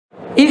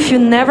If you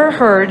never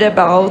heard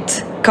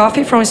about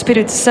coffee from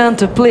Espírito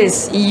Santo,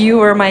 please, you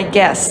are my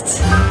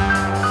guest.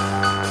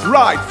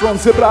 Right from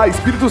SEBRAE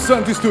Espírito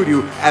Santo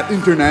studio at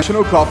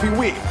International Coffee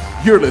Week,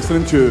 you're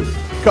listening to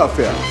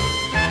Café.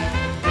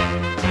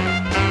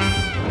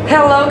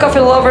 Hello,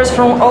 coffee lovers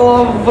from all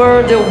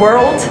over the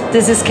world.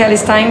 This is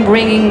Eystein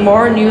bringing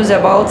more news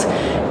about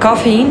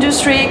coffee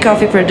industry,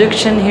 coffee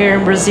production here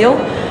in Brazil.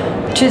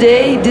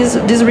 Today,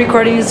 this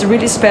recording is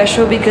really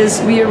special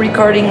because we are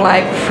recording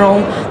live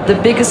from the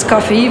biggest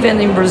coffee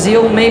event in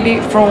Brazil, maybe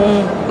from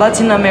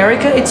Latin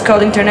America. It's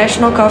called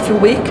International Coffee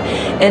Week,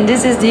 and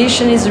this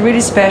edition is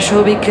really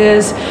special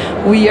because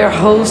we are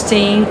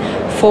hosting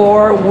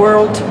 4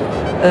 World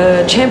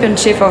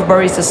Championship of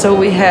Baristas. So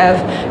we have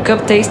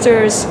Cup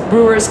Tasters,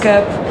 Brewers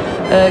Cup,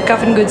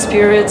 Coffee and Good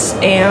Spirits,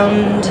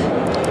 and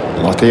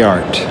Latte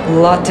Art.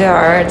 Latte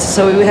Art.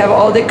 So we have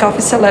all the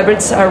coffee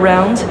celebrities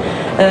around,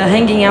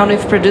 hanging out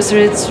with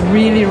producers. It's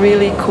really,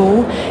 really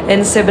cool.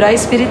 And SEBRAE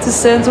Espírito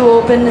Santo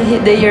opened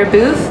their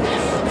booth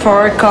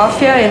for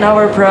coffee in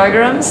our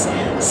programs.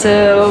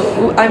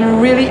 So I'm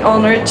really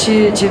honored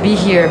to be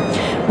here.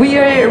 We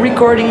are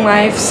recording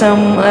live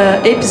some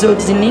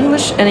episodes in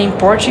English and in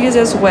Portuguese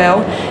as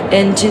well.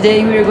 And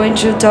today we are going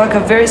to talk a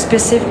very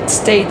specific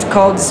state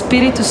called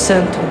Espírito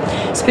Santo.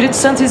 Espírito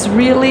Santo is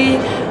really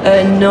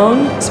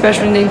known,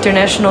 especially in the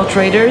international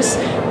traders,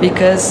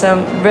 because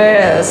some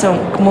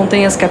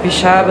montanhas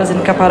capixabas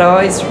and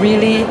Caparaó is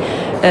really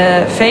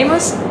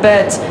famous,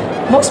 but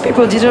most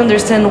people didn't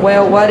understand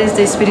well what is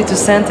the Espírito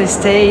Santo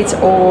state,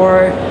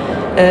 or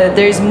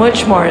there is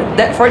much more.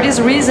 For this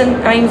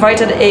reason, I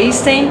invited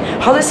Eystein.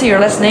 How do I say your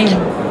last name?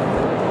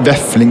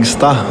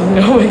 Veflingstad.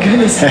 Oh my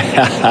goodness.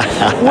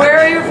 Where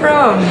are you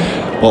from?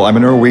 Well, I'm a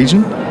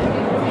Norwegian,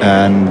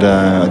 and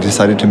I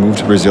decided to move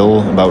to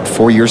Brazil about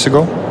 4 years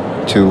ago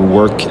to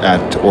work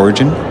at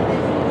Origin.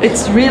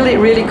 It's really,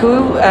 really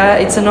cool.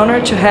 It's an honor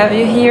to have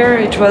you here.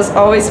 It was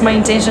always my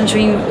intention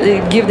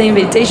to give the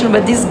invitation,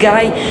 but this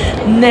guy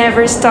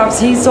never stops.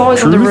 He's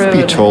always on the road.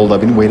 Truth be told, I've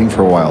been waiting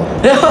for a while,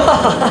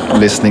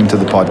 listening to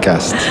the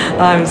podcast.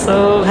 I'm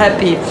so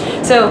happy.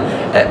 So,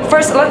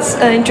 first, let's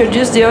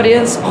introduce the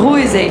audience. Who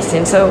is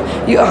Eystein? So,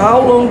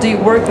 how long do you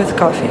work with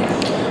coffee?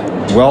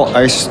 Well,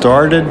 I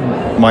started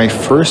my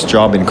first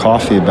job in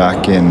coffee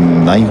back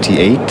in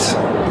 '98.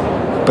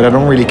 But I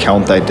don't really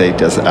count that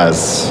date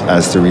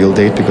as the real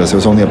date because it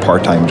was only a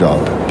part-time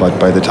job. But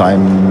by the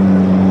time,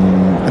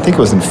 I think it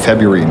was in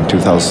February in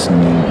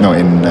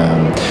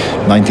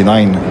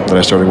 99 that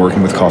I started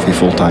working with coffee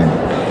full-time.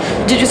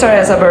 Did you start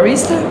as a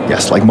barista?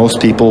 Yes, like most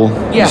people,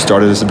 you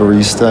started as a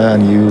barista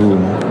and you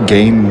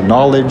gain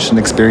knowledge and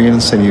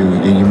experience and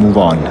you move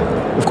on.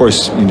 Of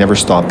course, you never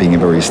stop being a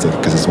barista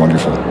because it's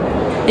wonderful.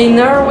 In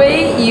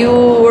Norway, you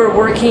were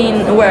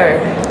working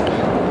where?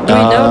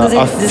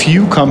 A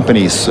few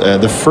companies.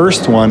 The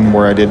first one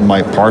where I did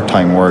my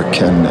part-time work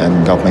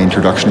and got my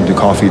introduction into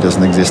coffee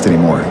doesn't exist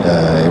anymore.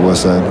 It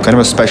was kind of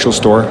a special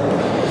store,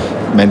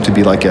 meant to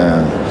be like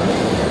a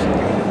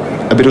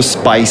bit of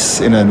spice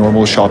in a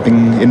normal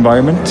shopping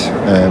environment.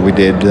 We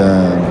did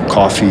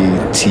coffee,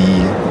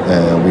 tea,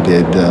 we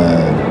did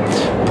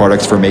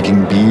products for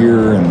making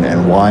beer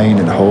and wine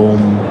and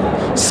home,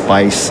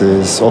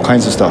 spices, all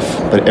kinds of stuff,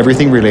 but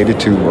everything related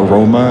to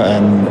aroma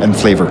and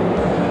flavor.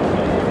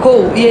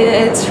 Cool.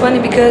 Yeah, it's funny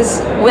because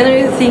when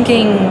you're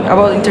thinking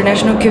about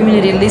international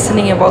community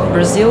listening about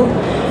Brazil,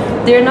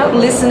 they're not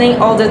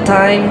listening all the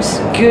times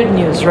good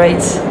news,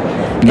 right?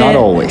 Not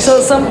always.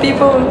 So some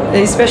people,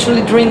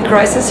 especially during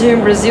crisis here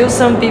in Brazil,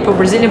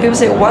 Brazilian people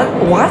say,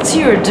 what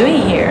you're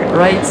doing here,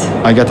 right?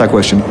 I get that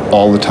question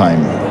all the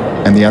time.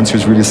 And the answer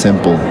is really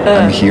simple.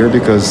 I'm here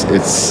because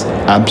it's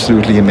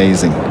absolutely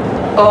amazing.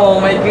 Oh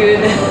my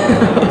goodness.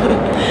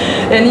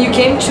 And you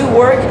came to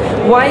work,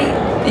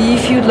 why?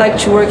 If you'd like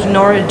to work in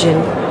Origin,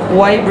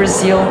 why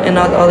Brazil and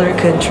not other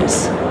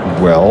countries?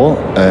 Well,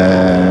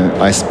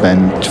 I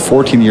spent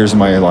 14 years of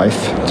my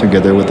life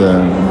together with a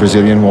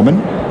Brazilian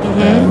woman.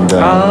 And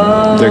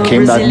there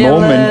came that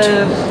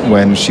moment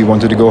when she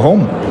wanted to go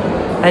home.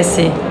 I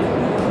see.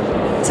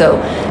 So,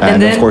 and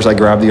then, of course, I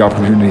grabbed the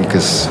opportunity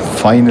because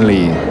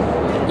finally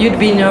you'd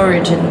be in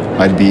Origin.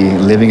 I'd be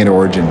living at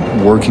Origin,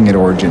 working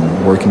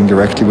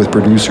directly with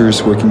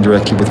producers, working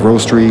directly with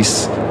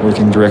roasteries,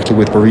 working directly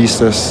with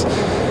baristas.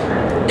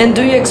 And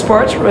do you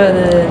export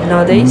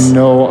nowadays?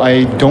 No,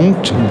 I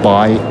don't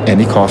buy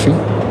any coffee.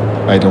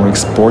 I don't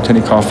export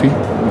any coffee.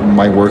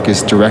 My work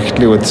is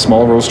directly with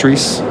small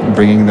roasteries,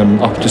 bringing them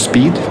up to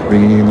speed,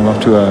 bringing them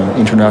up to an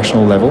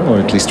international level, or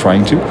at least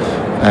trying to.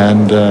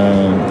 And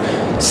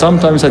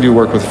sometimes I do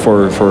work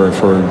for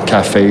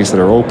cafes that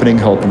are opening,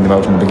 helping them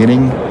out in the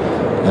beginning.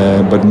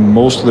 But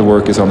most of the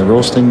work is on the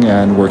roasting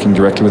and working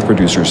directly with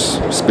producers,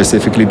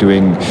 specifically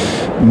doing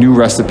new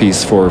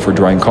recipes for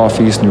drying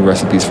coffees, new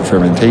recipes for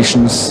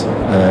fermentations,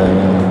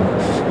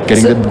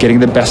 getting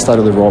the best out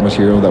of the raw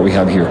material that we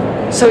have here.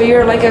 So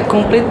you're like a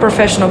complete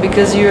professional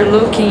because you're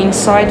looking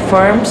inside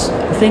farms,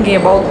 thinking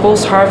about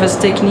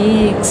post-harvest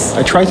techniques.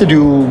 I try to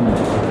do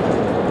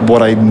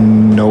what I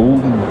know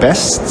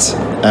best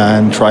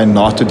and try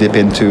not to dip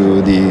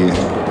into the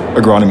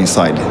agronomy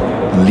side.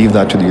 And leave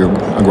that to the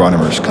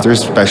agronomers because they're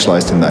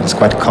specialized in that. It's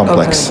quite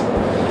complex.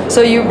 Okay.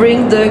 So you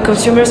bring the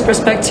consumer's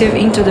perspective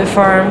into the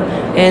farm,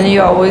 and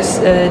you always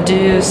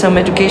do some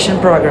education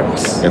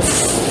programs.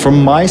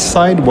 From my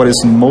side, what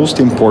is most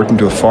important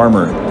to a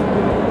farmer,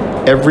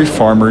 every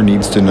farmer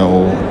needs to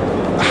know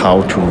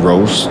how to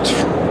roast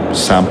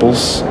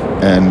samples,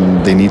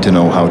 and they need to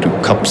know how to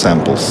cup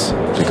samples,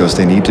 because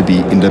they need to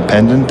be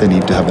independent, they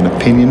need to have an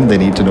opinion, they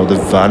need to know the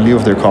value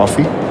of their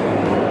coffee,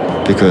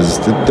 because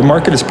the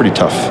market is pretty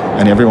tough,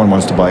 and everyone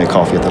wants to buy a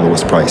coffee at the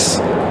lowest price.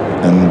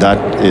 And that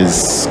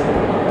is...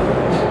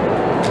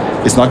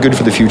 it's not good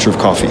for the future of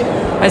coffee.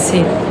 I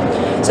see.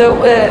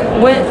 So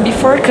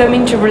before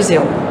coming to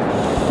Brazil,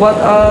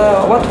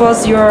 what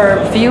was your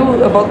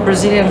view about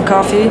Brazilian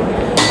coffee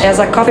as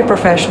a coffee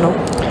professional?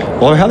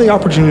 Well, I had the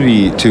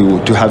opportunity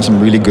to have some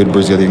really good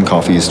Brazilian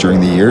coffees during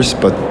the years,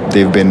 but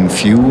they've been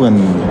few, and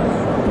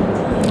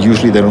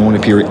usually they don't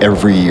appear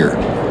every year.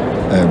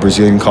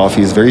 Brazilian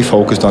coffee is very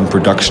focused on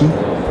production,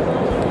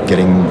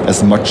 getting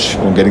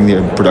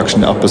the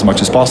production up as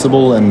much as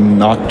possible, and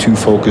not too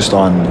focused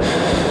on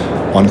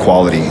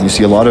quality. You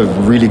see a lot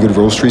of really good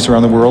roasteries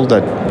around the world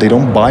that they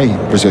don't buy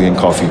Brazilian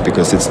coffee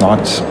because it's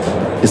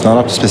not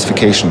up to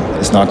specification.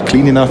 It's not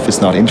clean enough,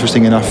 it's not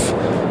interesting enough.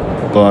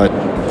 But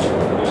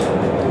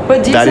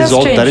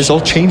that is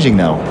all changing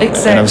now.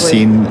 Exactly. And I've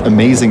seen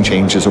amazing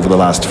changes over the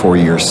last 4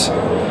 years.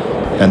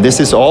 And this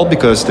is all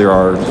because there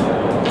are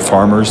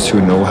farmers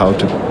who know how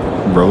to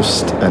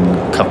roast and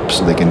cup,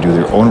 so they can do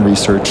their own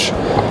research.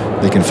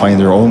 They can find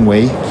their own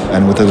way,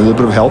 and with a little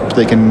bit of help,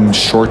 they can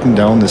shorten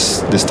down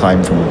this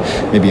time from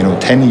maybe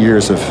 10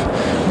 years of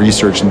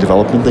research and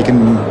development. They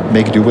can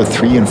make do with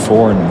 3 and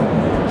 4 and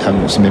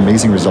have some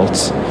amazing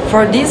results.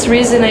 For this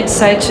reason, I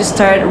decided to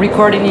start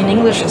recording in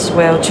English as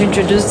well, to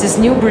introduce this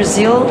new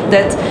Brazil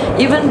that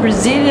even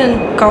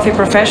Brazilian coffee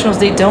professionals,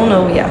 they don't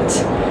know yet.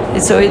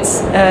 So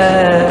it's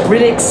a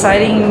really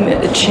exciting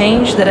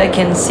change that I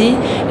can see,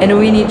 and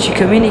we need to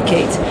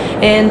communicate.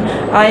 And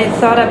I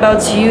thought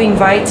about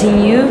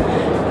inviting you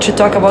to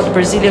talk about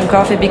Brazilian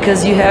coffee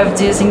because you have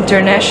this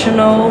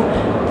international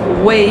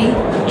way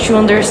to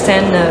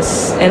understand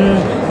us, and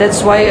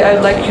that's why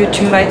I'd like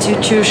to invite you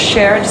to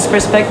share this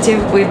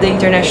perspective with the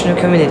international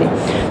community.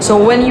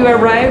 So when you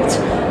arrived,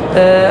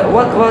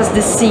 what was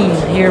the scene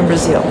here in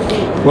Brazil?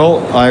 Well,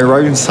 I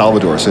arrived in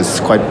Salvador, so it's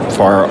quite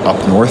far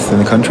up north in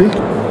the country.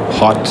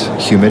 Hot,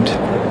 humid,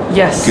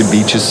 yes, good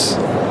beaches,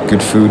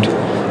 good food.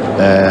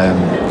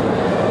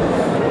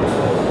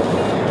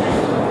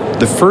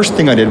 The first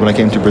thing I did when I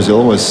came to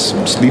Brazil was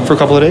sleep for a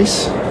couple of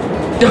days,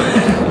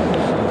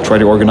 try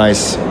to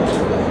organize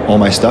all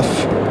my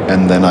stuff,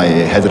 and then I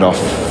headed off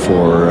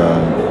for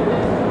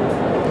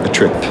a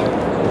trip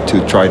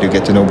to try to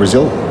get to know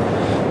Brazil.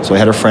 So I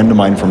had a friend of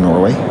mine from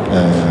Norway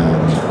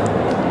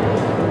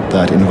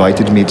that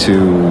invited me to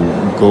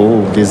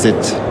go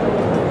visit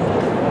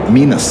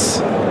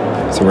Minas.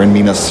 So we're in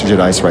Minas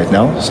Gerais right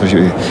now. So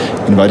she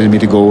invited me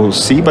to go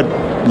see, but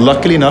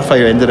luckily enough, I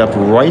ended up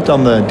right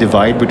on the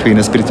divide between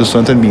Espírito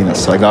Santo and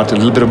Minas. So I got a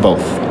little bit of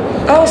both.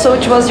 Oh, so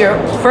it was your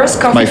first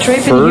coffee trip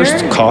in here? My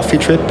first coffee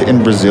trip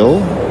in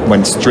Brazil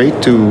went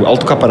straight to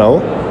Alto Caparaó,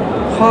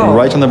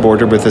 right on the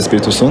border with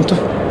Espírito Santo.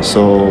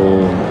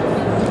 So,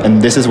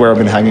 and this is where I've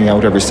been hanging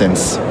out ever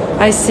since.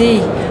 I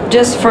see.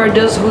 Just for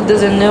those who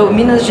doesn't know,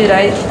 Minas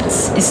Gerais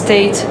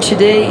state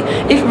today,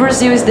 if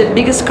Brazil is the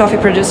biggest coffee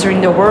producer in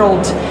the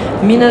world,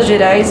 Minas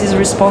Gerais is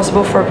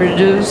responsible for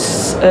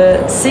produce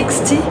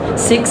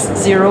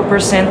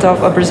 60%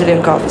 of a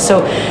Brazilian coffee.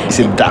 So is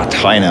it that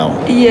high now?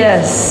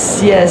 Yes.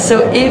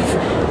 So if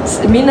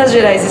Minas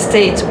Gerais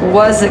state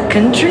was a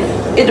country,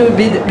 it would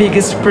be the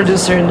biggest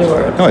producer in the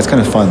world. No, it's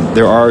kind of fun.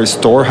 There are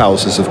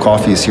storehouses of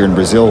coffees here in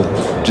Brazil.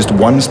 Just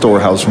one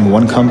storehouse from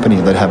one company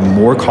that have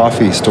more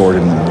coffee stored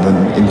in them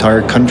than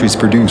entire countries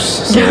produce.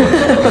 So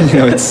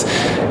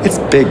it's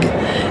big.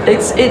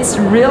 It's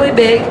really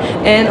big,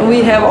 and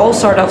we have all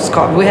sorts of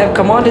coffee. We have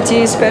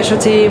commodity,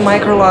 specialty,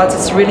 micro lots.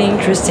 It's really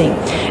interesting.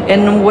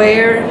 And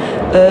where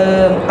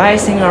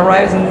Eystein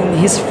arrived in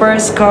his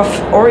first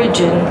coffee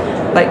origin,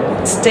 like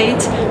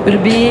state,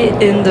 would be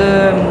in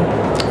the,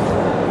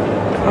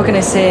 how can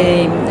I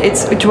say,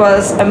 it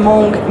was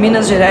among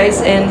Minas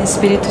Gerais and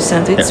Espírito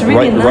Santo. It's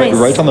really nice.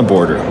 Right on the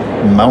border.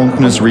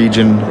 Mountainous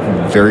region,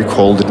 very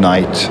cold at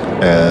night.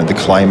 The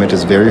climate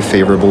is very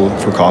favorable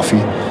for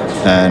coffee.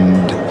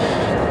 And,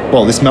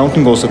 well, this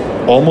mountain goes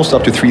almost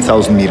up to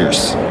 3,000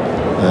 meters.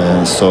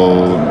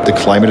 So the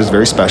climate is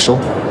very special.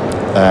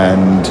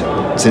 And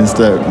since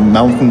the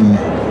mountain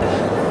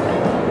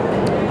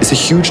is a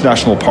huge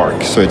national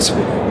park, so it's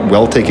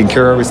well taken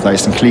care of, it's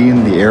nice and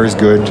clean, the air is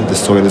good, the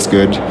soil is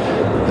good.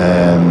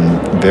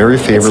 Very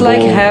favorable.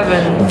 It's like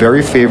heaven.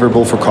 Very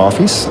favorable for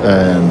coffees.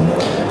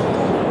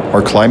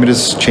 Our climate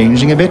is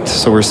changing a bit,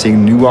 so we're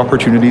seeing new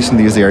opportunities in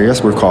these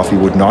areas where coffee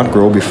would not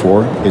grow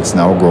before. It's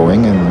now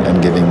growing and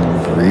giving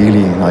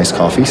really nice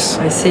coffees.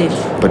 I see.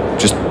 But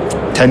just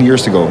 10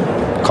 years ago,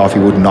 coffee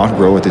would not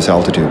grow at this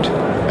altitude.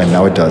 and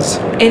now it does.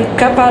 In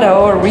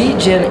Caparaó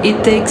region,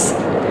 it takes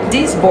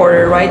this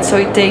border, right? So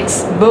it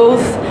takes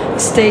both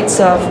states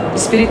of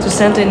Espírito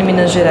Santo and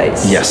Minas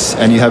Gerais. Yes,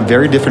 and you have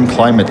very different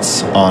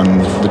climates on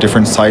the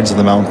different sides of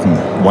the mountain.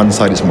 One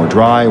side is more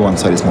dry, one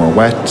side is more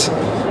wet.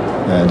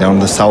 Down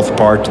the south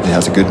part, it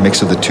has a good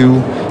mix of the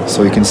two.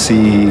 So you can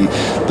see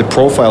the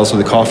profiles of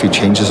the coffee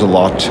changes a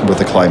lot with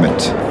the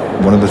climate.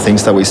 One of the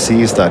things that we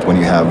see is that when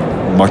you have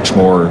much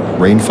more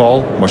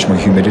rainfall, much more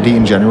humidity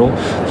in general,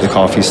 the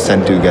coffees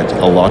tend to get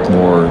a lot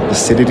more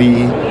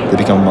acidity, they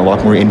become a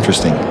lot more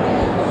interesting.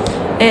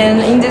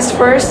 And in this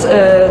first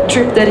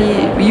trip that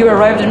you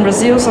arrived in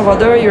Brazil,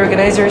 Salvador, you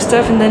organized your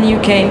stuff, and then you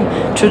came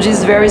to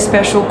this very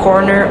special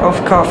corner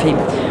of coffee.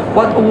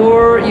 What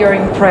were your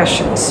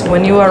impressions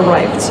when you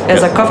arrived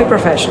as a coffee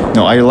professional?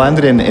 No, I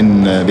landed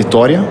in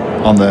Vitória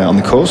on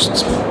the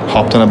coast,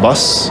 hopped on a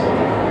bus.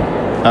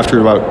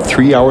 After about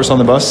 3 hours on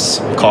the bus,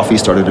 coffee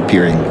started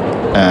appearing.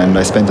 And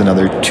I spent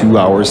another 2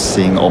 hours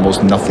seeing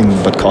almost nothing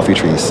but coffee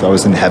trees. I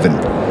was in heaven.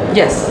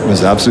 Yes. It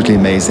was absolutely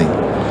amazing.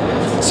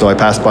 So I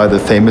passed by the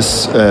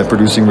famous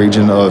producing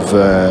region of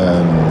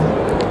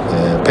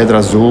Pedra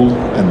Azul,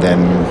 and then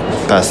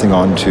passing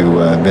on to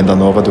Venda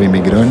Nova do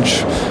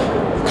Imigrante.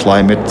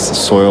 Climate,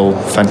 soil,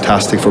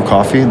 fantastic for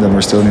coffee. Then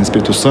we're still in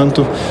Espírito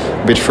Santo.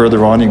 A bit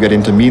further on, you get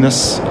into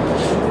Minas,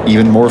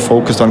 even more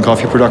focused on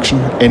coffee production.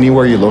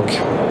 Anywhere you look,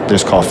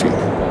 there's coffee.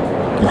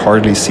 You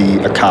hardly see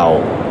a cow.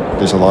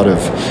 There's a lot of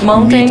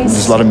mountains.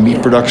 There's a lot of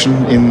meat production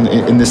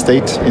in the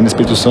state, in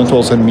Espírito Santo,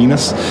 also in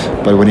Minas.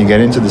 But when you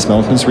get into this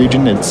mountainous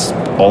region, it's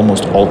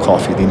almost all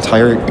coffee. The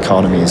entire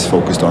economy is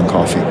focused on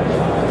coffee.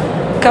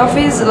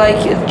 Coffee is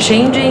like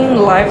changing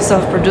lives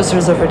of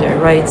producers over there,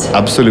 right?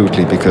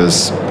 Absolutely,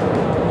 because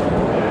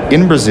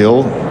in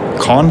Brazil,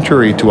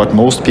 contrary to what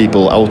most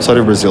people outside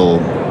of Brazil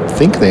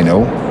think they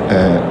know,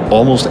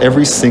 almost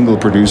every single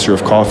producer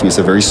of coffee is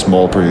a very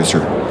small producer.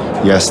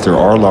 Yes, there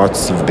are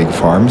lots of big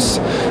farms,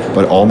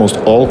 but almost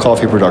all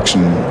coffee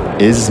production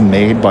is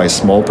made by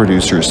small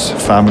producers,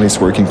 families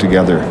working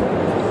together.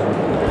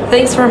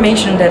 Thanks for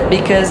mentioning that,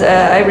 because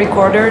I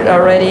recorded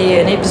already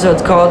an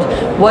episode called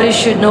What You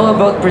Should Know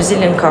About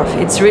Brazilian Coffee.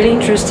 It's really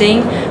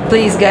interesting.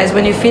 Please, guys,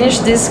 when you finish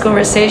this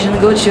conversation,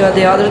 go to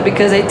the others,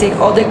 because I take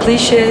all the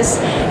cliches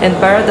and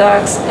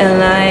paradox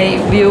and I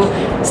will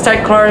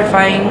start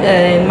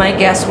clarifying. My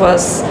guest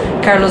was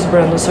Carlos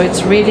Brando, so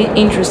it's really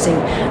interesting.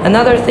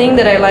 Another thing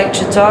that I like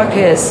to talk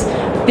is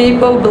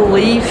people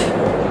believe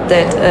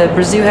that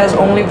Brazil has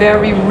only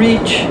very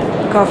rich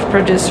coffee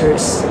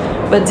producers,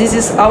 but this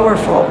is our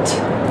fault.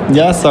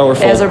 Yes, our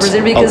fault. As a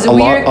Brazilian, because a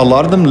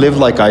lot of them live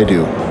like I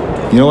do.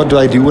 You know what do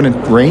I do when it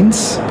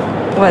rains?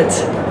 What?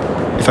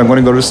 If I'm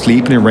going to go to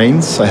sleep and it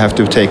rains, I have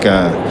to take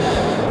a...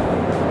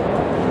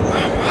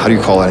 How do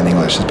you call that in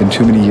English? It's been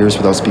too many years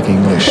without speaking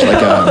English.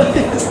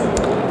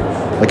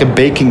 Like a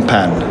baking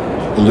pan,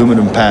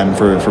 aluminum pan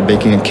for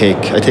baking a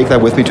cake. I take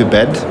that with me to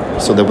bed,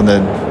 so that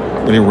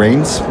when it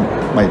rains,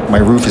 my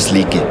roof is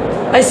leaky.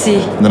 I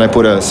see. And then I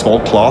put a small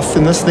cloth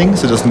in this thing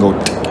so it doesn't go...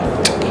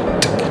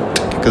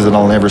 because then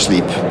I'll never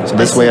sleep. So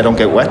this way I don't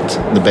get wet,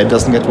 the bed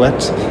doesn't get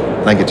wet,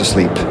 and I get to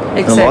sleep.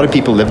 Exactly. And a lot of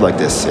people live like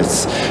this.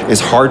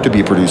 It's hard to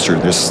be a producer.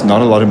 There's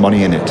not a lot of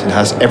money in it.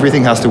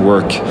 Everything has to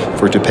work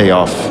for it to pay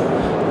off.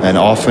 And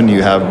often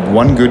you have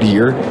one good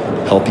year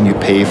helping you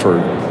pay for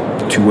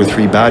 2 or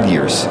 3 bad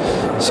years.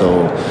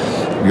 So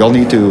we all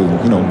need to,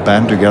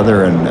 band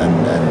together and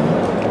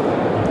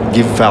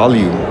give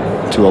value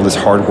to all this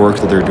hard work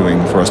that they're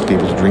doing for us to be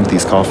able to drink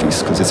these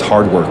coffees, because it's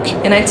hard work.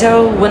 And I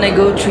tell when I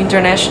go to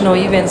international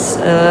events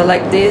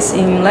like this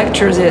in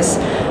lectures is,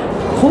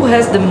 who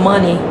has the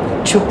money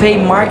to pay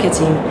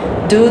marketing?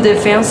 Do the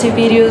fancy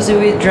videos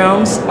with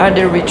drones are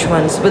the rich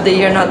ones, but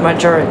they are not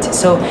majority,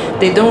 so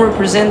they don't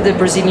represent the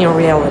Brazilian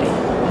reality.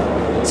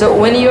 So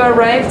when you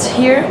arrived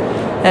here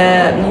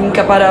in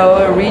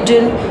Caparaó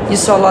region, you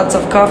saw lots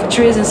of coffee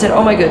trees and said,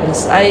 oh my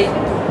goodness, I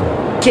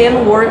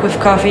can work with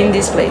coffee in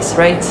this place,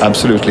 right?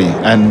 Absolutely.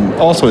 And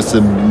also I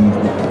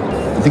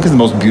think it's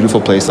the most beautiful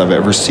place I've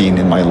ever seen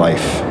in my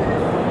life.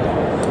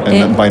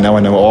 And by now I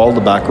know all the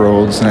back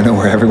roads and I know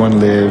where everyone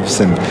lives,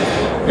 and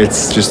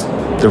it's just,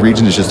 the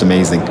region is just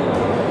amazing.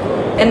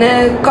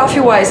 And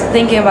coffee-wise,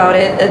 thinking about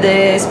it,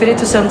 the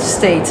Espírito Santo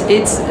state,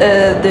 it's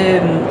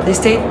the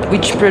state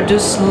which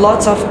produces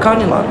lots of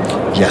Conilon.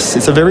 Yes,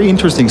 it's a very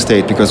interesting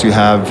state because you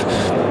have,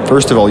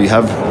 first of all, you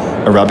have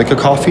Arabica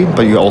coffee,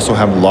 but you also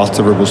have lots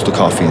of Robusta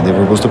coffee. The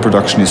Robusta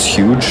production is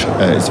huge.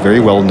 It's very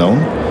well known.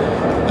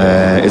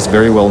 It's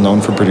very well known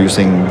for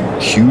producing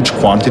huge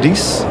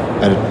quantities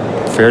at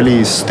a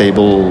fairly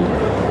stable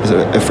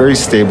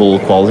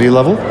quality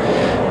level.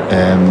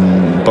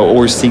 But what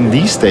we're seeing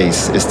these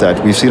days is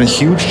that we've seen a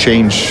huge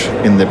change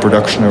in the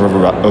production of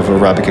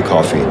Arabica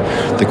coffee.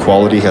 The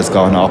quality has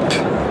gone up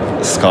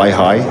sky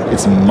high.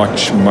 It's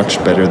much, much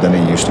better than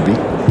it used to be.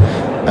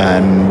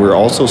 And we're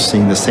also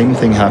seeing the same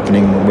thing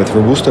happening with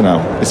Robusta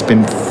now. It's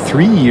been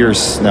 3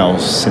 years now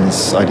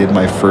since I did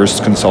my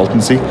first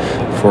consultancy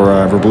for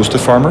a Robusta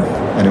farmer.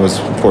 And it was,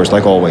 of course,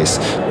 like always,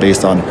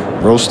 based on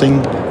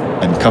roasting,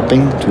 and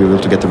cupping to be able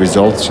to get the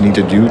results you need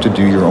to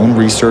do your own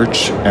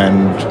research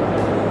and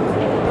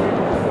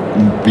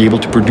be able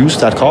to produce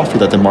that coffee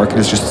that the market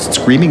is just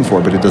screaming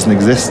for, but it doesn't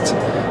exist.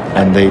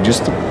 And they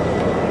just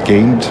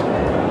gained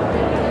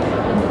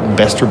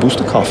best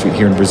Robusta coffee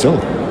here in Brazil.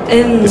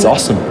 And it's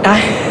awesome.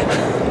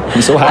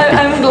 I'm so happy.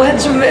 I'm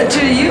glad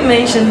you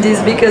mentioned this,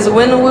 because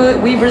when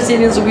we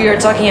Brazilians, we are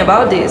talking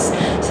about this,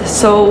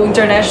 so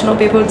international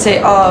people would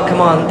say, oh, come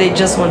on, they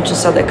just want to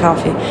sell the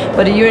coffee.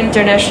 But you're an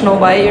international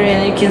buyer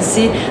and you can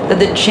see that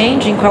the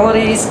change in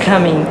quality is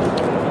coming.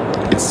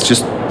 It's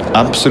just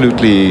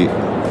absolutely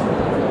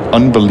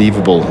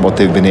unbelievable what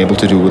they've been able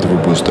to do with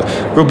Robusta.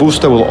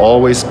 Robusta will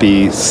always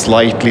be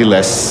slightly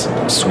less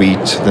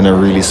sweet than a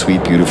really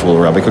sweet, beautiful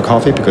Arabica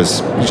coffee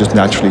because it just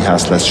naturally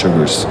has less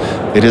sugars.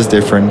 It is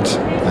different.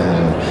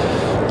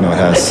 It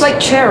has. It's like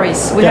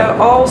cherries. We have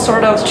all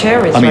sort of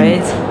cherries,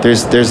 right?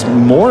 There's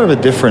more of a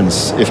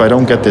difference. If I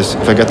get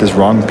this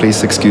wrong,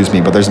 please excuse me.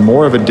 But there's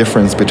more of a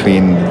difference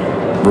between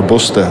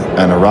Robusta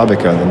and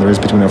Arabica than there is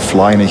between a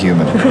fly and a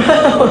human.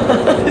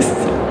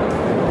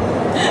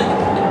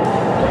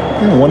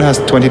 One has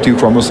 22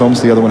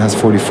 chromosomes, the other one has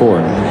 44.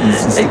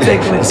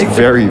 Exactly. It's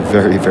very,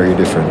 very, very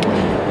different.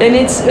 And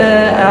it's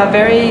a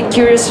very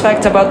curious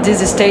fact about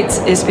this estate,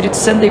 Espírito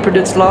Santo. They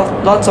produce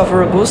lots of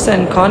Robusta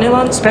and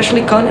Conilon,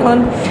 especially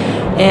Conilon.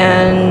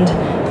 And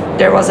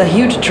there was a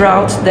huge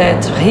drought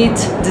that hit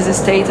this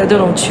estate, I don't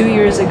know, 2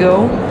 years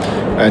ago.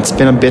 It's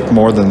been a bit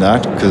more than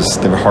that because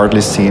they've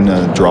hardly seen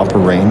a drop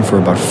of rain for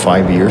about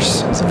 5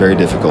 years. It's very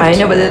difficult. I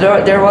know,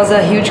 but there was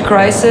a huge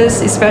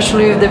crisis,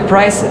 especially with the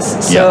prices.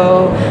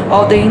 So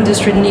all the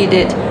industry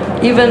needed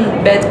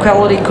even bad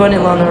quality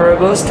Conilon or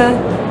Robusta,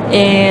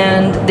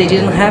 and they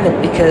didn't have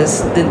it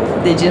because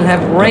they didn't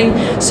have rain.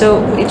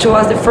 So it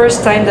was the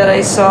first time that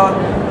I saw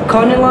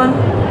Conilon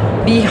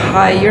be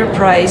higher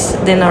price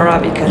than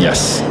Arabica.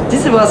 Yes.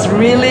 This was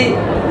really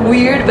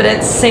weird, but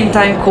at the same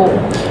time cool.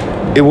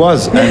 It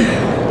was. And,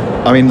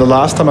 I mean, the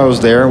last time I was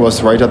there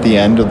was right at the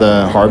end of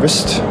the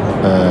harvest.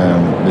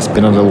 It's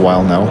been a little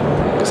while now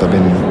because I've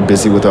been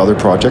busy with other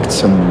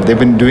projects, and they've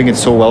been doing it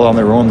so well on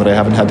their own that I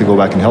haven't had to go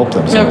back and help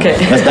them. So okay.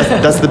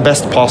 that's the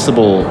best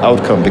possible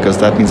outcome, because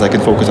that means I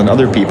can focus on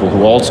other people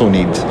who also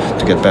need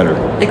to get better.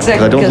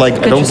 Exactly. I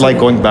don't like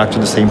going back to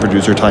the same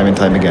producer time and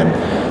time again.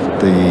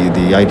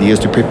 The idea is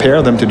to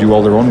prepare them to do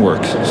all their own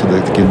work so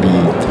that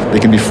they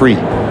can be free.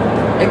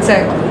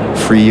 Exactly.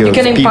 Free of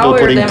people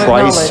putting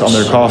price on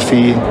their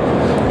coffee,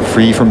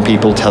 free from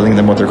people telling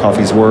them what their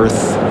coffee is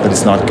worth, that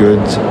it's not good.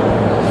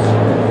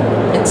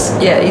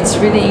 It's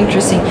really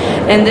interesting.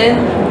 And then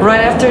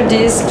right after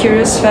this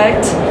curious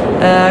fact,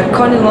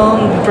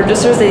 Conilon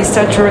producers, they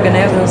start to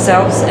organize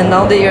themselves, and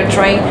now they are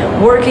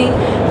working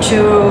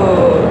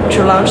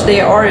to launch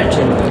their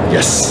origin.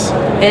 Yes.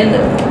 And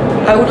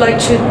I would like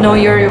to know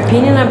your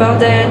opinion about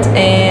that,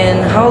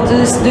 and how do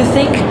you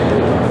think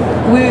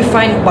we will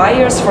find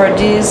buyers for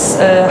this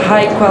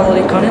high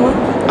quality Conilon?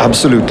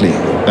 Absolutely.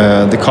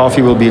 The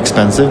coffee will be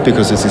expensive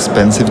because it's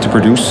expensive to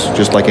produce,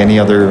 just like any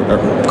other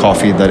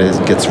coffee that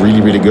gets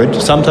really, really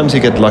good. Sometimes you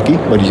get lucky,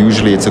 but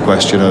usually it's a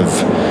question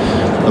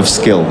of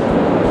skill.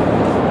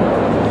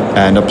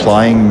 And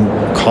applying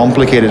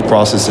complicated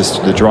processes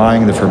to the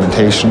drying, the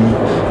fermentation.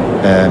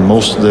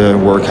 Most of the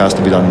work has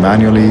to be done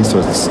manually, so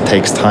it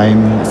takes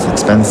time, it's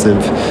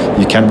expensive.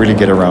 You can't really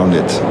get around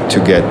it. To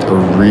get a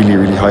really,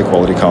 really high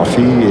quality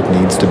coffee, it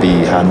needs to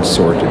be hand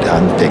sorted,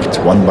 hand picked,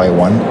 one by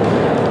one.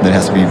 Then it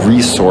has to be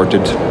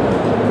resorted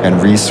and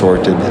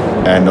resorted.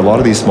 And a lot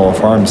of these small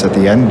farms, at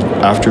the end,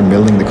 after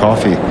milling the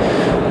coffee,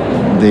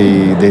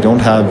 they don't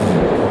have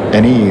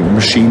any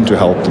machine to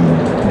help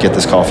them get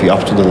this coffee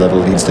up to the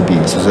level it needs to be.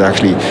 So it's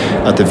actually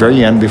at the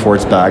very end, before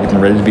it's bagged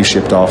and ready to be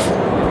shipped off,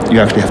 you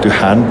actually have to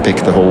hand pick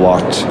the whole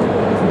lot,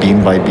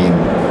 bean by bean.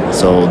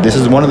 So this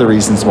is one of the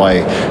reasons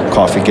why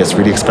coffee gets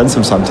really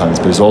expensive sometimes,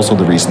 but it's also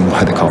the reason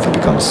why the coffee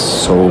becomes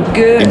so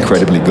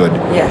incredibly good.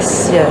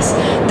 Yes, yes.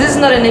 This is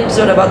not an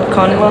episode about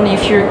Conilon.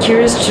 If you're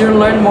curious to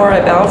learn more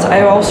about,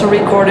 I also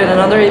recorded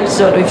another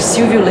episode with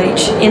Silvio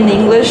Leite in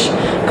English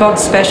called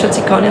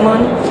Specialty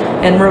Conilon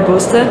and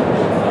Robusta,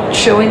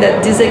 showing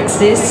that this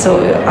exists, so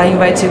I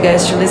invite you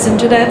guys to listen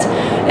to that.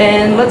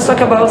 And let's talk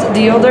about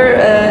the other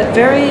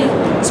very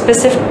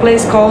specific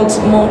place called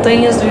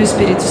Montanhas do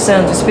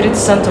Espírito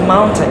Santo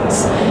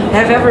Mountains.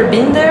 Have you ever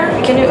been there?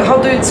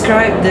 How do you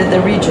describe the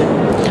region?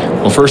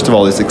 Well, first of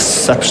all, it's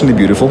exceptionally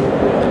beautiful.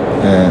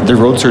 The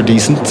roads are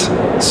decent,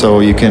 so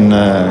you can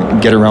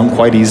get around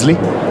quite easily.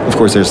 Of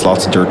course, there's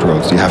lots of dirt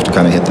roads. You have to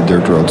kind of hit the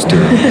dirt roads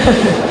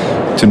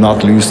to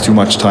not lose too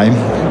much time.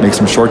 Make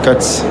some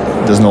shortcuts.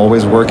 It doesn't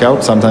always work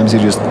out. Sometimes you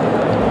just,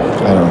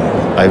 I don't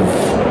know,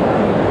 I've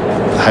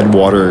had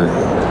water,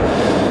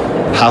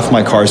 half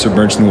my car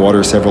submerged in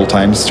water several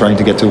times trying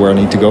to get to where I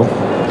need to go.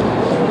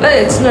 But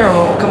it's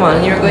normal. Come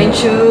on, you're going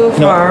to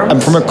farms.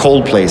 I'm from a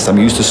cold place. I'm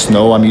used to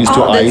snow. I'm used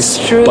to ice.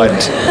 That's true. But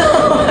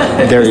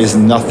there is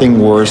nothing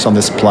worse on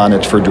this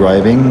planet for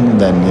driving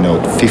than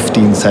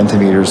 15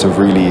 centimeters of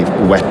really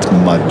wet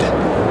mud.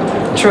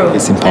 True.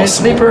 It's impossible. And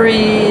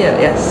slippery.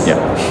 Yes. Yeah.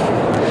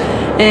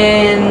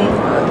 And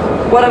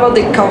what about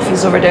the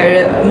coffees over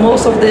there?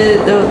 Most of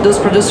those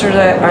producers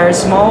are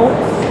small.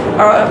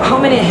 How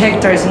many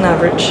hectares in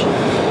average?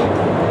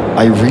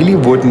 I really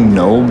wouldn't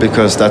know,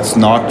 because that's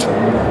not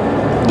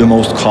the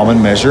most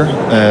common measure.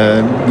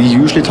 We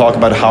usually talk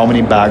about how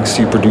many bags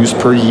you produce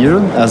per year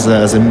as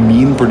a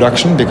mean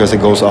production, because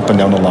it goes up and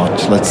down a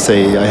lot. Let's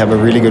say I have a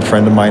really good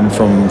friend of mine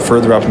from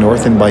further up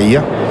north in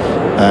Bahia,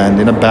 and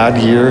in a bad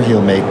year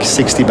he'll make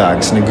 60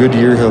 bags. In a good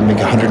year he'll make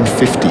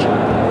 150.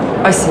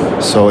 I see.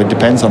 So it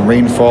depends on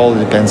rainfall,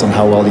 it depends on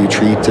how well you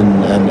treat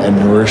and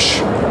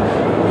nourish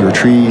your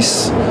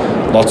trees.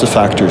 Lots of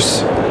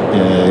factors.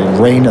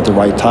 Rain at the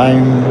right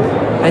time.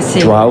 I see.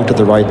 Drought at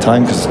the right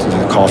time, because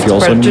the coffee it's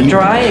also needs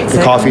dry, exactly.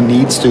 The coffee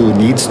needs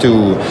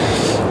to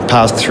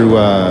pass through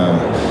a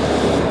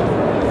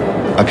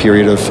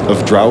period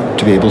of drought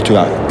to be able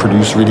to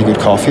produce really good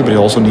coffee, but it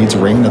also needs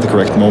rain at the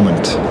correct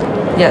moment.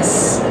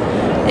 Yes.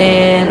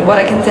 And what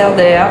I can tell,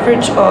 the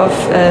average of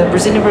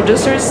Brazilian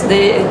producers,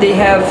 they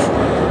have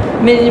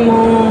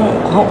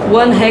minimum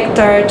 1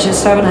 hectare to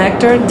 7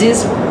 hectares.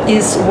 This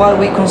is what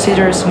we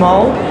consider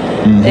small.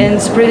 Mm-hmm. And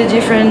it's pretty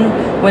different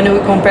when we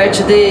compare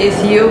to the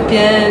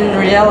Ethiopian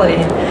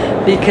reality,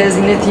 because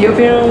in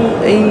Ethiopia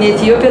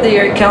they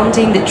are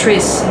counting the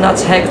trees, not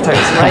hectares,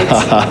 right?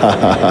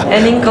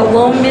 And in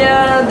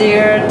Colombia they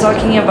are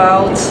talking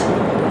about,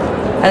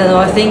 I don't know,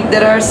 I think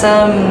there are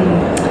some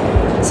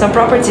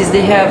properties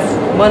they have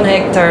 1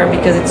 hectare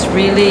because it's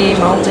really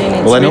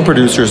mountain. Well, I know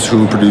producers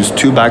who produce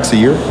 2 bags a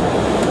year.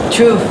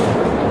 True.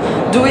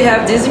 Do we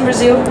have this in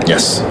Brazil?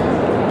 Yes,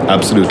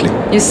 absolutely.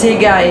 You see,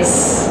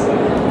 guys,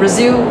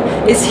 Brazil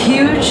is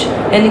huge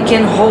and it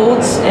can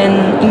hold and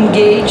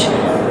engage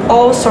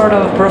all sort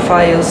of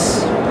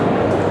profiles.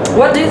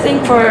 What do you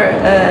think for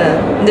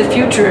the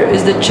future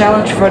is the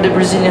challenge for the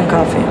Brazilian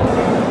coffee?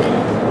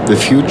 The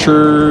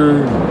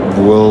future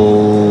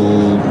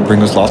will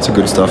bring us lots of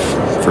good stuff,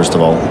 first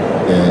of all.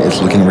 It's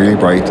looking really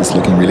bright, it's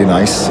looking really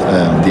nice.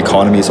 The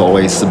economy is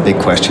always a big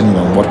question, you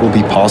know, what will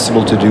be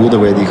possible to do the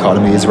way the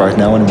economy is right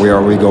now and where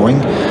are we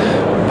going?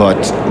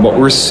 But what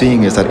we're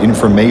seeing is that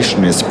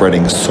information is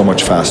spreading so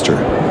much faster.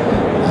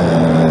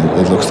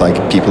 It looks like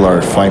people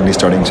are finally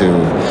starting to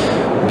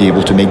be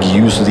able to make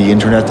use of the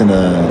internet in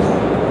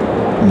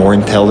a more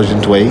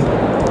intelligent way.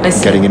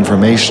 Getting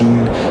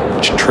information,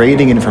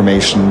 trading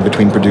information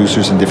between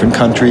producers in different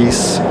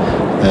countries.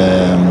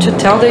 To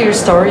tell their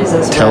stories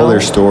as well. Tell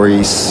their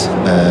stories.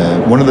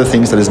 One of the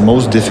things that is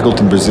most difficult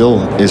in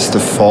Brazil is the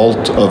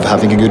fault of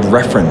having a good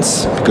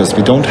reference, because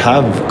we don't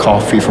have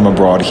coffee from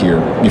abroad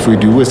here. If we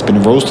do, it's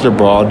been roasted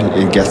abroad,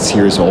 it gets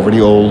here, it's already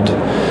old.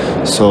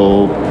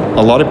 So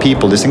a lot of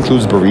people, this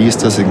includes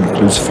baristas, it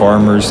includes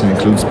farmers, it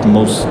includes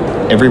most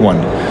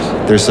everyone.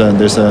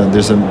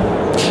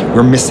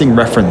 We're missing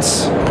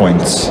reference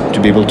points to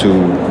be able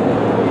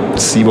to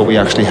see what we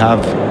actually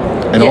have.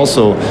 And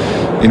also,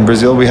 in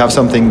Brazil, we have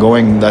something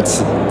going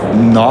that's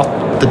not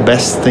the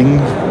best thing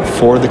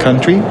for the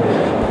country.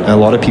 And a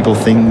lot of people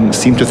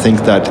seem to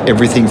think that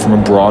everything from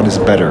abroad is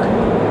better.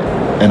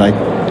 And I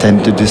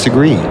tend to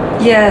disagree.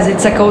 Yes,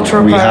 it's a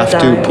cultural paradigm. We have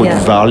to put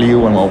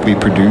value on what we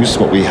produce,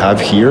 what we have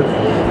here.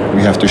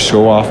 We have to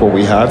show off what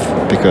we have,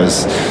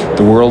 because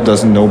the world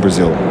doesn't know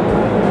Brazil.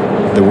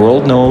 The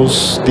world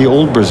knows the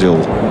old Brazil,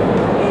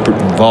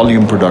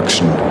 volume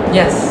production.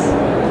 Yes.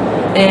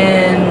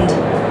 And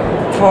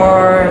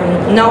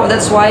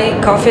that's why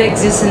coffee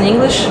exists in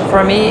English.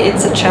 For me,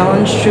 it's a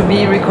challenge to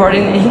be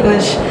recording in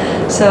English.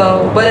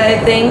 So, but I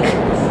think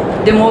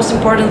the most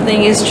important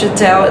thing is to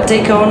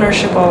take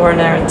ownership of our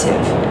narrative.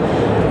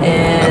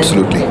 And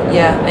absolutely.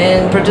 Yeah,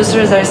 and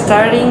producers are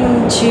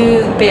starting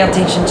to pay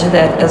attention to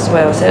that as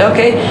well. Say,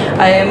 okay,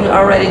 I am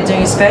already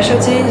doing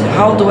specialty.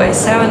 How do I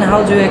sell and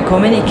how do I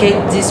communicate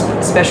this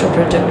special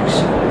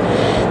production?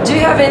 Do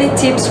you have any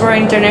tips for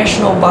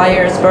international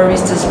buyers,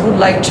 baristas who would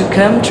like to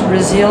come to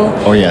Brazil?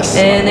 Oh yes,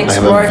 and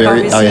explore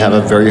coffee? I have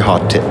a very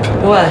hot tip.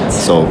 What?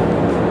 So,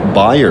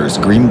 buyers,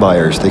 green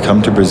buyers, they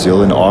come to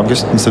Brazil in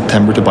August and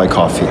September to buy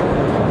coffee.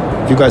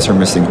 You guys are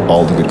missing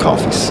all the good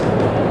coffees.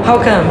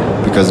 How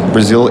come? Because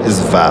Brazil is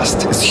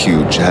vast, it's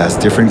huge, it has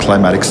different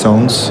climatic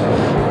zones.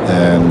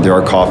 There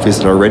are coffees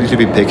that are ready to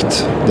be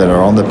picked, that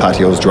are on the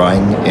patios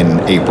drying in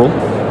April.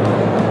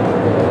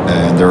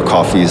 And there are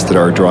coffees that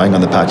are drying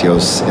on the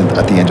patios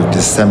at the end of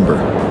December.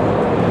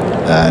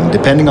 And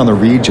depending on the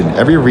region,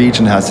 every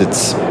region has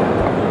its,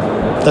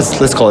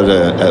 let's call it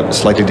a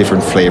slightly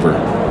different flavor.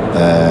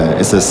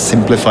 It's a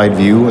simplified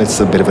view, it's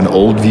a bit of an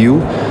old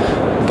view.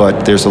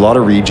 But there's a lot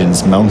of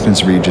regions,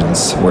 mountainous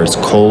regions, where it's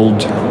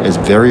cold, it's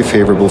very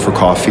favorable for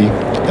coffee.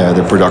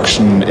 The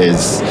production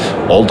is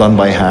all done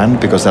by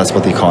hand because that's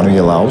what the economy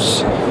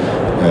allows.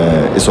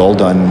 It's all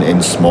done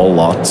in small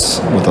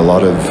lots with a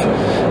lot of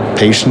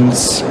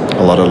patience,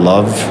 a lot of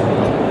love,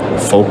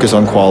 focus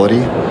on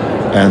quality.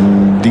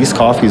 And these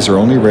coffees are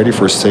only ready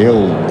for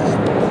sale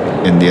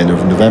in the end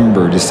of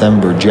November,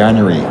 December,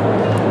 January.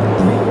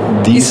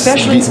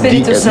 Especially in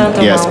Espírito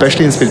Santo. Yeah,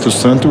 especially in Espírito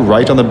Santo,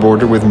 right on the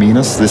border with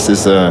Minas. This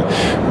is a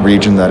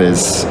region that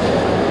is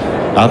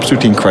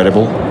absolutely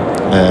incredible.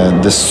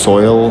 The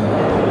soil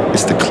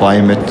it's the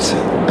climate.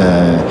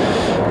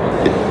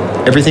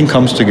 Everything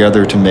comes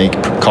together to make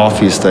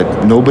coffees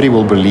that nobody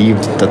will believe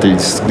that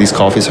these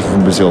coffees are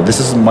from Brazil. This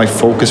is my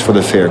focus for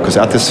the fair, because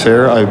at this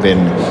fair I've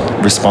been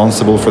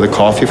responsible for the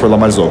coffee for La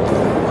Marzocco.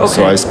 Okay.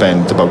 So I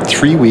spent about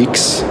 3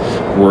 weeks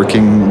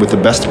working with the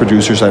best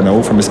producers I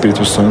know from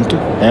Espírito Santo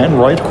and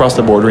right across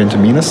the border into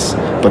Minas.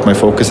 But my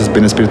focus has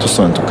been Espírito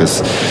Santo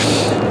because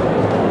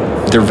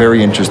they're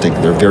very interesting,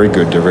 they're very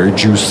good, they're very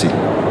juicy.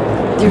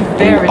 They're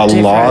very a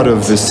different. lot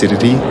of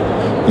acidity.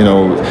 You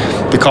know,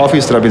 the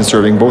coffees that I've been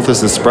serving, both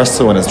as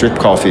espresso and as drip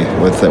coffee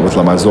with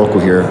La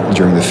Marzocco here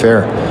during the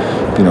fair,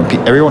 you know,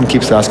 everyone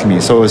keeps asking me,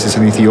 so is this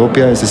in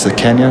Ethiopia? Is this a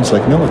Kenya? It's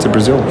like, no, it's a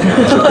Brazil.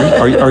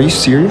 Like, are you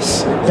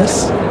serious?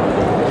 Yes.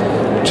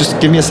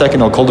 Just give me a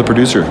second, I'll call the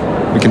producer.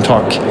 We can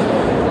talk.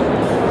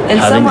 And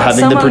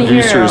having the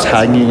producers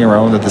hanging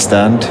around at the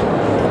stand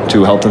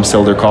to help them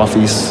sell their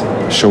coffees,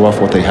 show off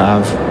what they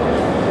have.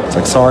 It's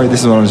like, sorry,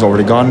 this one is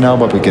already gone now,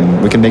 but we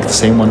can make the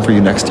same one for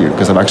you next year,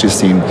 because I've actually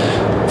seen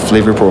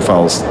flavor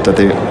profiles that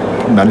they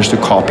managed to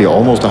copy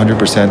almost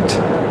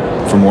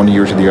 100% from one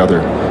year to the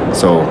other.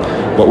 So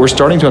what we're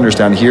starting to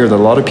understand here, that a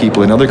lot of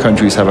people in other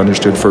countries have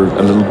understood for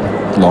a little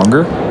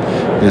longer,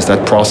 is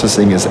that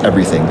processing is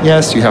everything.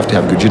 Yes, you have to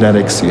have good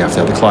genetics, you have to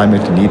have the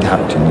climate, you need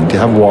to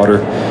have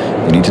water,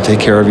 you need to take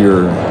care of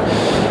your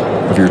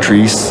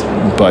trees,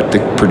 but the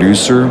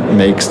producer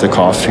makes the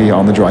coffee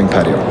on the drying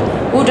patio.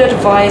 Would you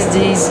advise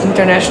these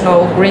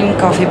international green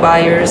coffee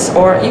buyers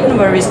or even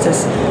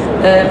baristas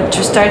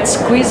to start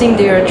squeezing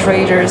their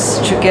traders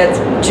to get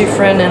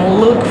different and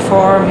look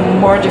for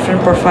more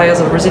different profiles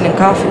of Brazilian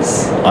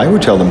coffees? I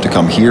would tell them to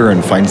come here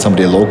and find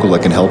somebody local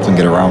that can help them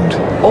get around.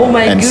 Oh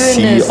my and goodness!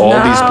 And see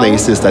all these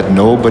places that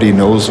nobody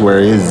knows where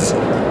is.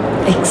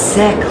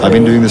 Exactly. I've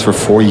been doing this for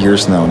 4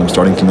 years now, and I'm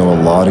starting to know a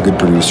lot of good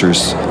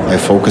producers. I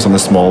focus on the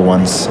small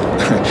ones.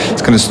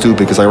 It's kind of stupid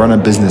because I run a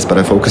business, but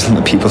I focus on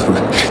the people who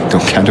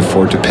can't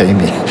afford to pay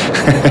me.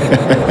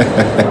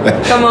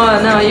 Come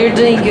on, no, you're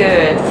doing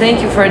good. Thank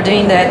you for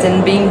doing that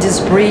and being this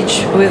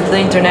bridge with the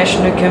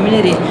international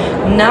community.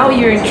 Now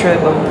you're in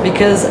trouble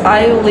because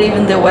I will leave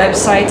in the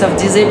website of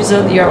this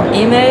episode your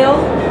email.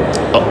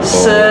 Uh-oh.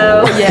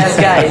 So yes,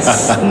 guys,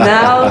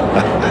 now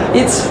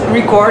it's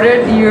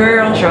recorded.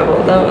 You're in trouble.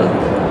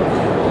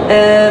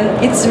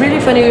 It's really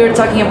funny. We were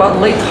talking about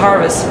late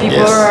harvest.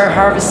 People are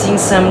harvesting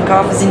some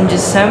coffees in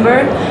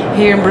December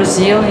here in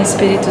Brazil, in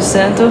Espírito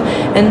Santo,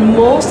 and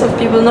most of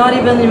people not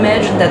even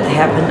imagine that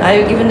happened. I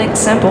will give an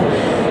example.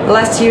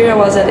 Last year I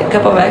was at a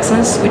Cup of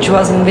Excellence, which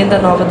was in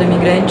Venda Nova do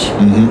Imigrante.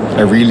 Mm-hmm.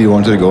 I really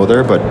wanted to go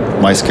there, but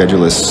my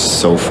schedule is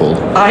so full.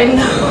 I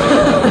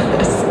know.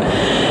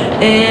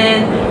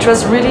 And it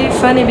was really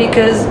funny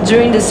because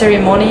during the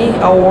ceremony,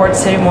 award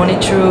ceremony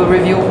to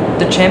reveal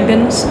the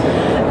champions,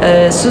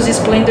 Susie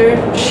Splendor,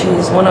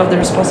 she's one of the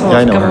responsible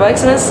of Cup of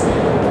Excellence.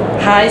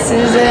 Hi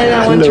Susan,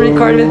 I want to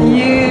record with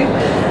you.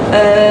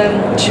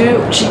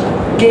 She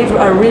gave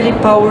a really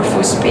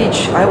powerful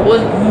speech. I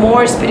want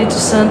more Espírito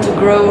Santo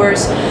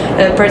growers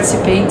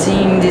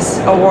participating in this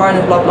award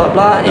and blah blah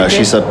blah.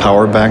 She's a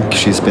power bank.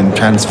 She's been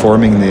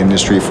transforming the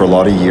industry for a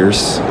lot of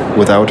years.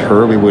 Without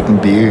her, we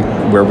wouldn't be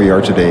where we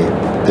are today.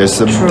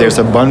 There's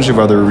a bunch of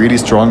other really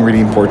strong,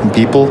 really important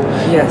people.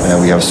 Yes.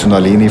 We have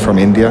Sunalini from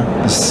India.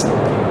 This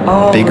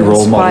big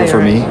role model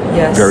for me.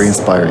 Yes. Very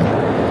inspiring.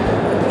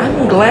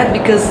 I'm glad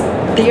because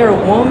they are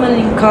women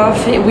in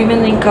coffee.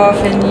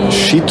 And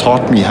she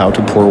taught me how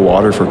to pour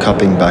water for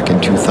cupping back in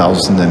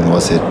 2000, and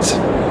was it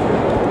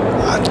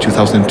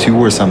 2002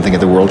 or something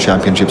at the World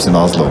Championships in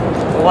Oslo.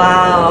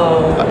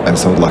 Wow. I'm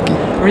so lucky.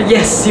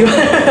 Yes, you are.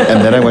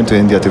 And then I went to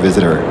India to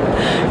visit her.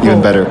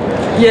 Even better.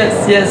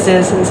 Yes.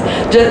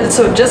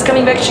 Just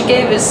coming back,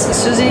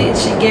 Susie,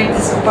 she gave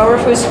this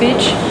powerful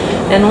speech,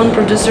 and one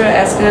producer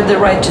asked her the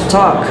right to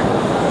talk.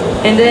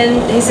 And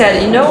then he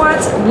said, you know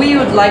what, we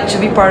would like to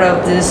be part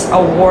of this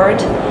award,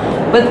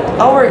 but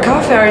our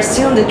coffee are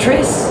still on the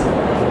trees.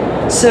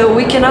 So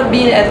we cannot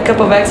be at Cup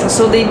of Excellence.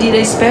 So they did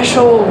a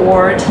special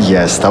award.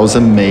 Yes, that was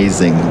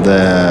amazing.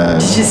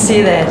 Did you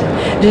see that?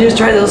 Did you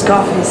try those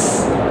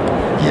coffees?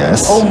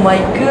 Yes. Oh my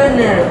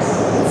goodness.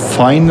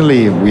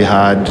 Finally, we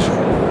had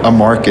a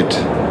market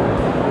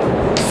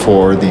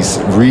for these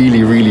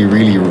really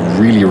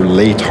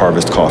late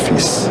harvest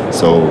coffees.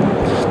 So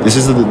this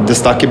is the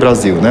Destaque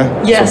Brasil, né?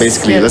 Yes. So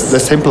basically, let's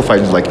simplify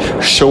it, like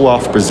show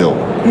off Brazil.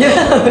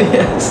 Yeah,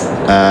 yes.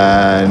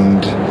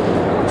 And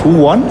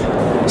who won?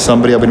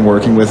 Somebody I've been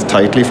working with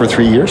tightly for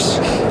 3 years.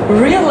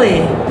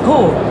 Really?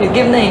 Who? You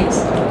give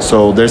names.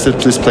 So there's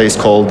this place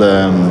called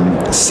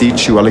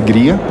Sítio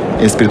Alegria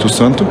in Espírito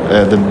Santo,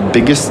 the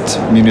biggest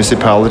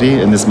municipality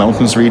in this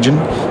mountains region.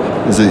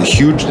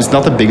 It's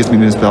not the biggest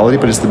municipality,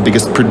 but it's the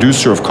biggest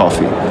producer of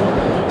coffee.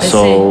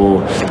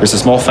 So there's a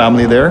small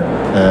family there,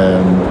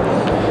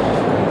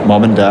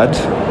 mom and dad,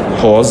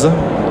 Rosa,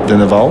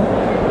 Deneval,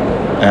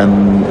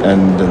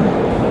 and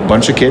a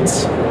bunch of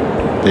kids.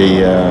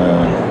 They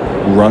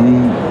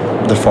run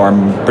the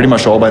farm pretty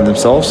much all by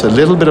themselves. A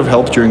little bit of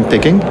help during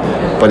picking,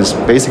 but it's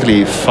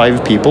basically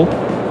 5 people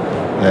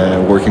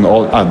working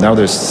all. Now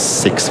there's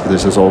 6. But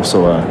there's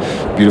also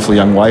a beautiful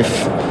young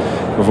wife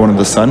of one of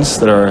the sons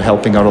that are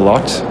helping out a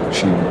lot.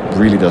 She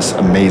really does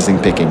amazing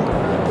picking.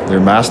 They're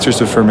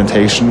masters of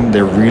fermentation.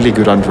 They're really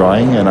good on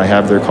drying, and I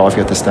have their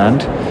coffee at the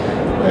stand.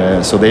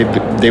 So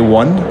they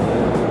won.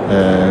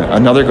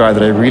 Another guy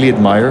that I really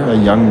admire, a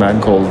young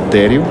man called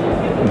Dario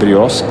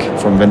Briosk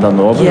from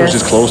Vendanova, which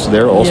is close to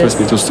there, also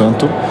Espírito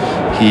Santo.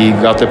 He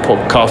got the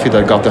coffee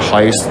that got the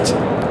highest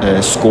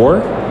score,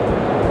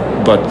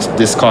 but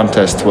this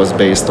contest was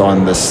based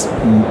on this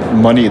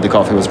money the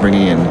coffee was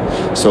bringing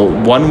in. So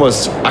one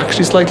was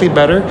actually slightly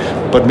better,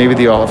 but maybe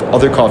the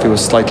other coffee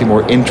was slightly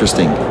more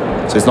interesting.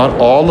 So it's not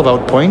all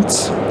about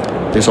points.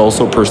 There's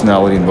also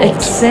personality involved.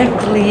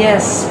 Exactly,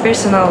 yes,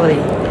 personality.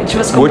 It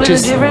was completely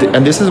different.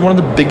 And this is one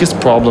of the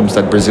biggest problems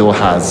that Brazil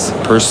has,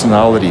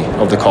 personality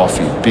of the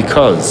coffee.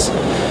 Because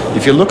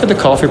if you look at the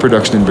coffee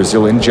production in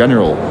Brazil in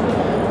general,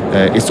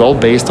 it's all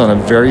based on a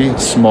very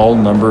small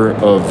number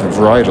of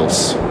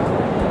varietals.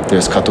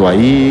 There's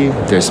Catuai,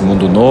 there's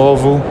Mundo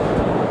Novo,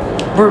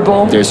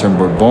 Bourbon. There's some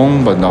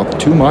Bourbon, but not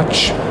too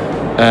much.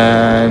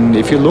 And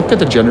if you look at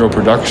the general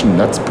production,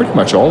 that's pretty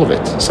much all of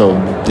it. So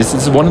this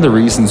is one of the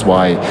reasons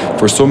why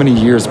for so many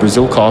years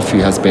Brazil coffee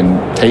has been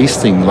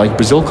tasting like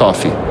Brazil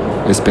coffee.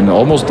 It's been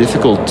almost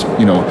difficult,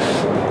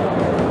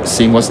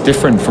 seeing what's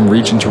different from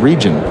region to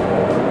region.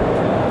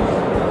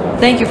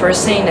 Thank you for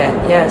saying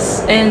that,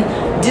 yes. And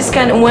this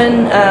kind,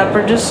 when a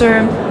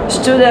producer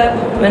stood up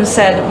and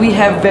said, we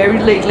have very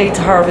late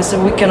harvest,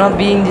 so we cannot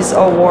be in this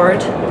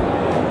award.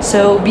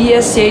 So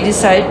BSCA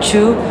decided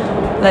to,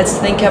 let's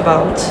think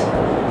about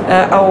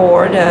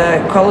award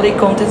quality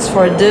contests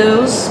for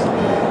those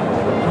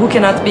who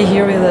cannot be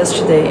here with us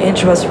today, and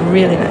it was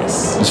really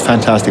nice. It was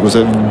fantastic. It was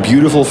a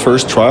beautiful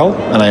first trial,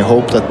 and I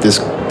hope that this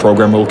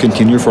program will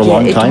continue for a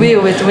long time.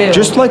 It will.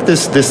 Just like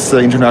this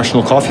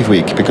International Coffee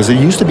Week, because it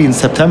used to be in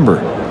September.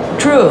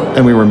 True.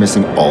 And we were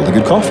missing all the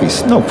good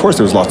coffees. No, of course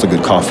there was lots of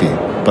good coffee,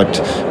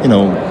 but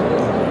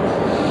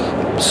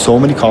so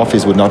many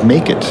coffees would not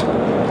make it.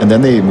 And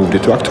then they moved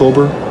it to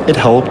October. It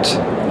helped.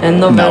 And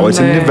November. Now it's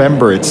in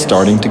November. It's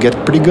starting to get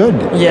pretty good.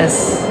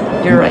 Yes,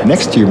 you're right.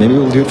 Next year, maybe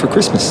we'll do it for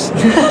Christmas.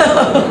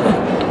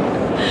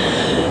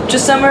 To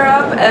sum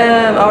up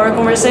our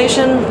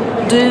conversation,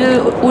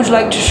 would you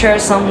like to share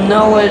some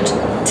knowledge,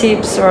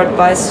 tips, or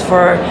advice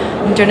for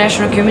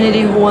international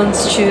community who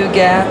wants to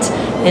get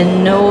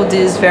and know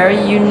these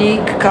very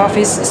unique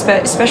coffees,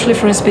 especially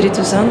from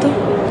Espírito Santo?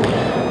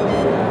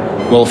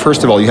 Well,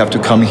 first of all, you have to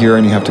come here,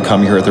 and you have to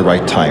come here at the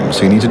right time.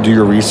 So you need to do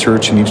your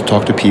research, you need to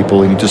talk to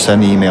people, you need to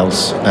send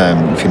emails.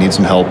 If you need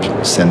some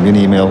help, send me an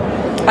email.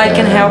 I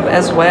can help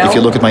as well. If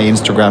you look at my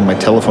Instagram, my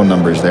telephone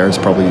number is there. It's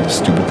probably a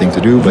stupid thing to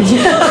do, but...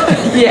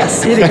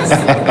 Yes, it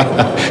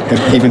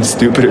is. Even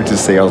stupider to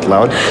say out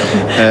loud.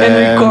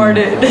 And record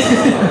it.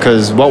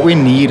 Because what we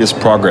need is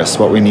progress.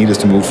 What we need is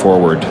to move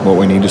forward. What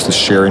we need is to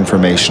share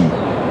information.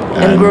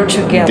 And grow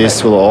together.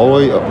 This will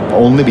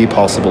only be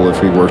possible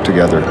if we work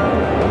together.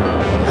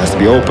 It has to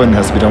be open, it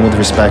has to be done with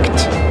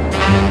respect.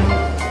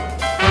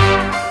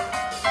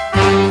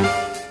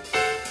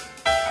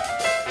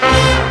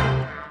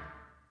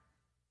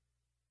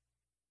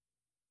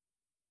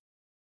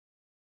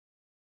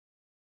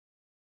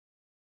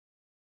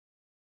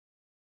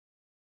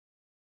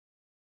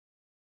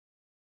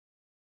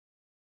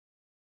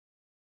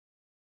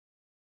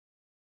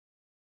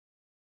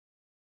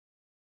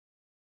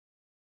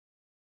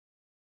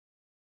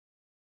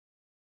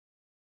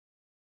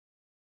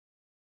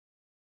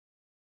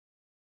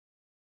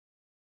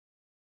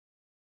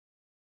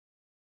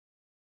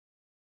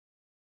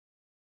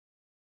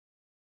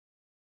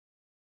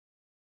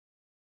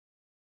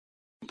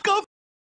 Coffee.